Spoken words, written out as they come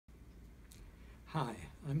Hi,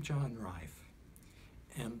 I'm John Reiff,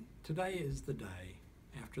 and today is the day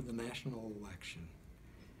after the national election.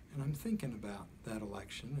 And I'm thinking about that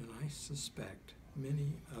election, and I suspect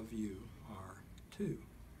many of you are too.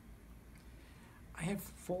 I have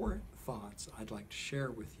 4 thoughts I'd like to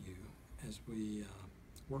share with you as we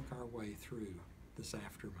work our way through this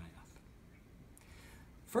aftermath.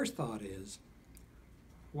 First thought is,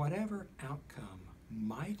 whatever outcome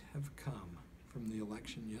might have come from the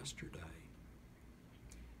election yesterday,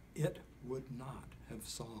 it would not have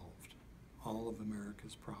solved all of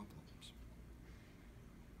America's problems.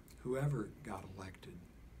 Whoever got elected,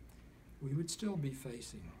 we would still be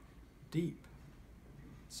facing deep,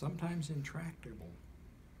 sometimes intractable,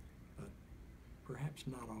 but perhaps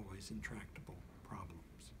not always intractable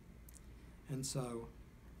problems. And so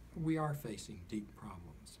we are facing deep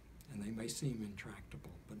problems, and they may seem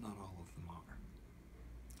intractable, but not all of them are.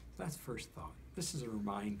 That's first thought. This is a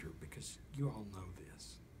reminder because you all know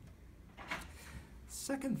this.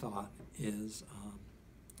 Second thought is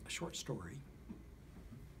a short story.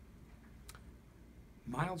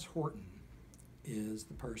 Miles Horton is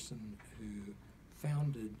the person who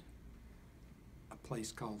founded a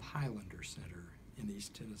place called Highlander Center in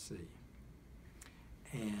East Tennessee.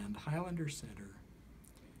 And Highlander Center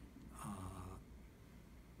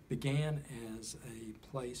began as a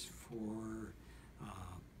place for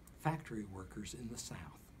factory workers in the South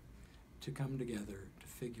to come together to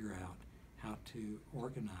figure out how to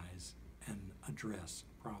organize and address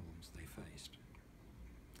problems they faced.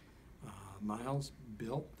 Miles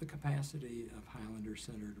built the capacity of Highlander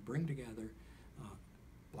Center to bring together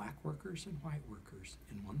black workers and white workers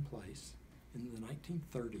in one place in the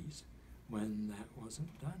 1930s when that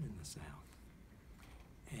wasn't done in the South.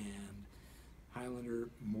 And Highlander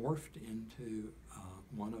morphed into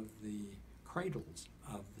one of the cradles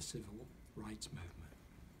of the civil rights movement.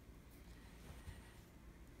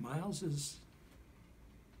 Miles's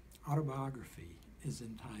autobiography is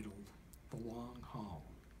entitled The Long Haul,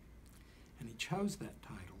 and he chose that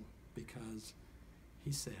title because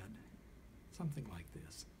he said something like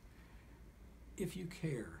this: if you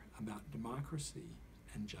care about democracy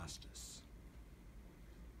and justice,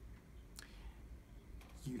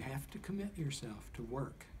 you have to commit yourself to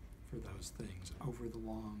work for those things over the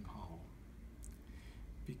long haul,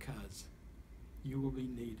 because you will be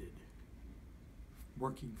needed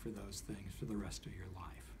working for those things for the rest of your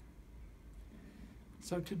life.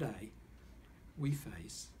 So today, we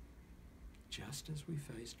face, just as we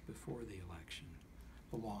faced before the election,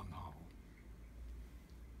 the long haul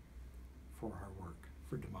for our work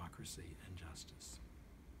for democracy and justice.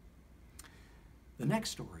 The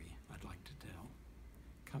next story I'd like to tell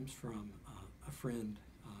comes from a friend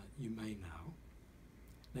you may know,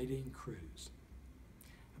 Nadine Cruz.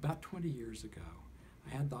 About 20 years ago,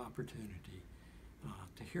 I had the opportunity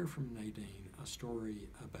to hear from Nadine a story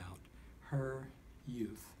about her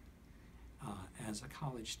youth as a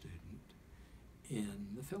college student in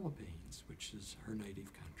the Philippines, which is her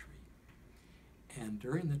native country. And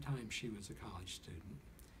during the time she was a college student,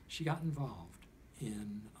 she got involved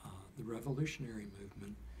in the revolutionary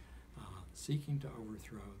movement seeking to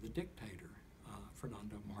overthrow the dictator,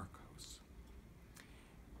 Fernando Marcos.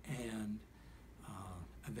 And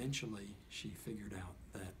eventually she figured out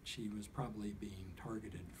that she was probably being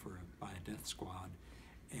targeted by a death squad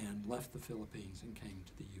and left the Philippines and came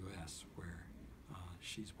to the U.S., where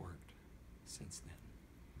she's worked since then.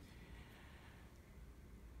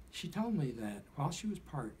 She told me that while she was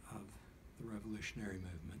part of the revolutionary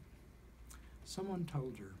movement, someone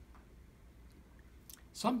told her,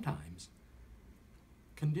 sometimes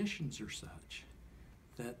conditions are such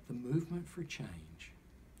that the movement for change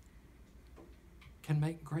can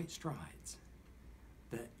make great strides,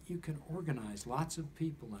 that you can organize lots of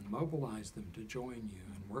people and mobilize them to join you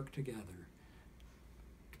and work together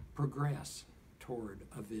to progress toward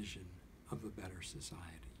a vision of a better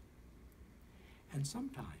society. And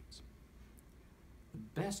sometimes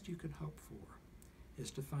the best you can hope for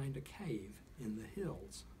is to find a cave in the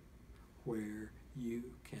hills where you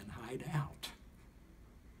can hide out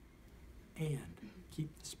and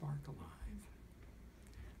keep the spark alive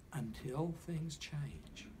until things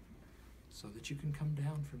change, so that you can come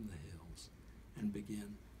down from the hills and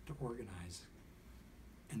begin to organize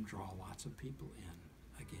and draw lots of people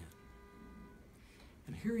in again.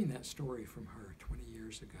 And hearing that story from her 20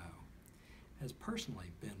 years ago has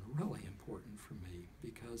personally been really important for me,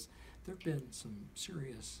 because there have been some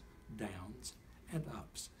serious downs and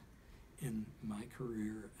ups in my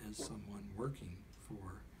career as someone working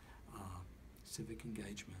for civic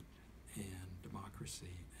engagement and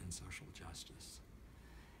democracy and social justice.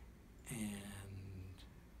 And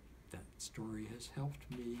that story has helped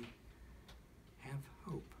me have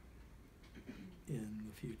hope in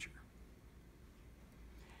the future.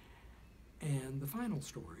 And the final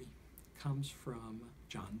story comes from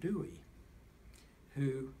John Dewey,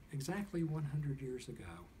 who exactly 100 years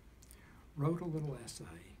ago wrote a little essay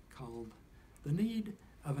called "The Need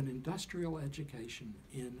of an Industrial Education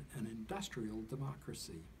in an Industrial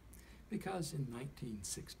Democracy," because in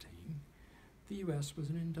 1916 the U.S. was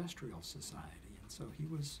an industrial society, and so he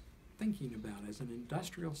was thinking about, as an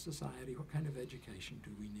industrial society, what kind of education do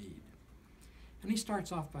we need? And he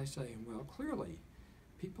starts off by saying, well, clearly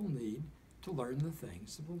people need to learn the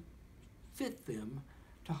things that will fit them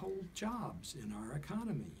to hold jobs in our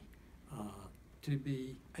economy, to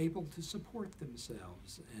be able to support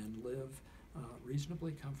themselves and live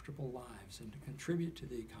reasonably comfortable lives, and to contribute to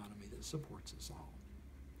the economy that supports us all.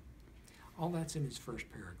 All that's in his first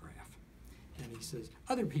paragraph. And he says,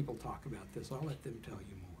 other people talk about this, I'll let them tell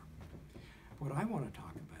you more. What I want to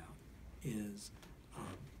talk about is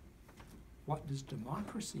what does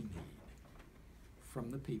democracy need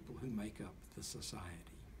from the people who make up the society?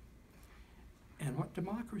 And what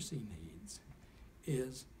democracy needs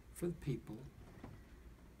is for the people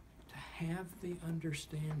to have the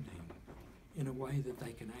understanding in a way that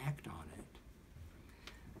they can act on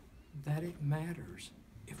it, that it matters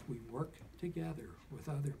if we work together with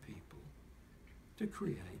other people to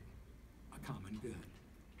create a common good.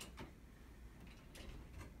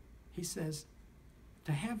 He says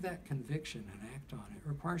to have that conviction and act on it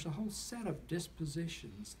requires a whole set of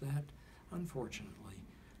dispositions that, unfortunately,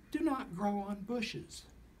 do not grow on bushes.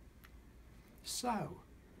 So,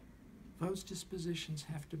 those dispositions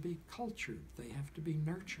have to be cultured, they have to be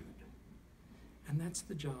nurtured. And that's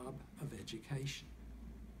the job of education.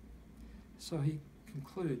 So he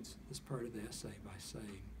concludes this part of the essay by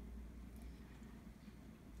saying,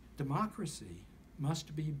 democracy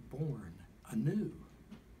must be born anew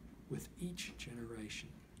with each generation,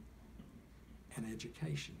 and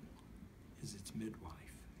education is its midwife.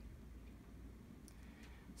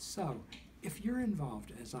 So, if you're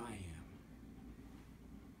involved, as I am,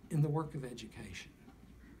 in the work of education,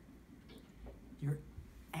 you're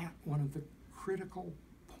at one of the critical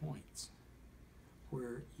points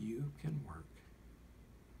where you can work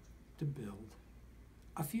to build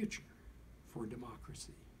a future for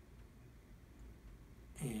democracy.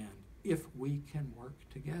 And if we can work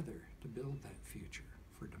together to build that future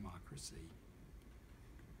for democracy,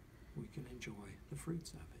 we can enjoy the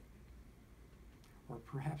fruits of it. Or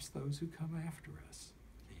perhaps those who come after us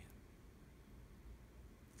can.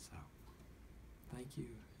 So, thank you,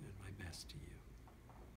 and my best to you.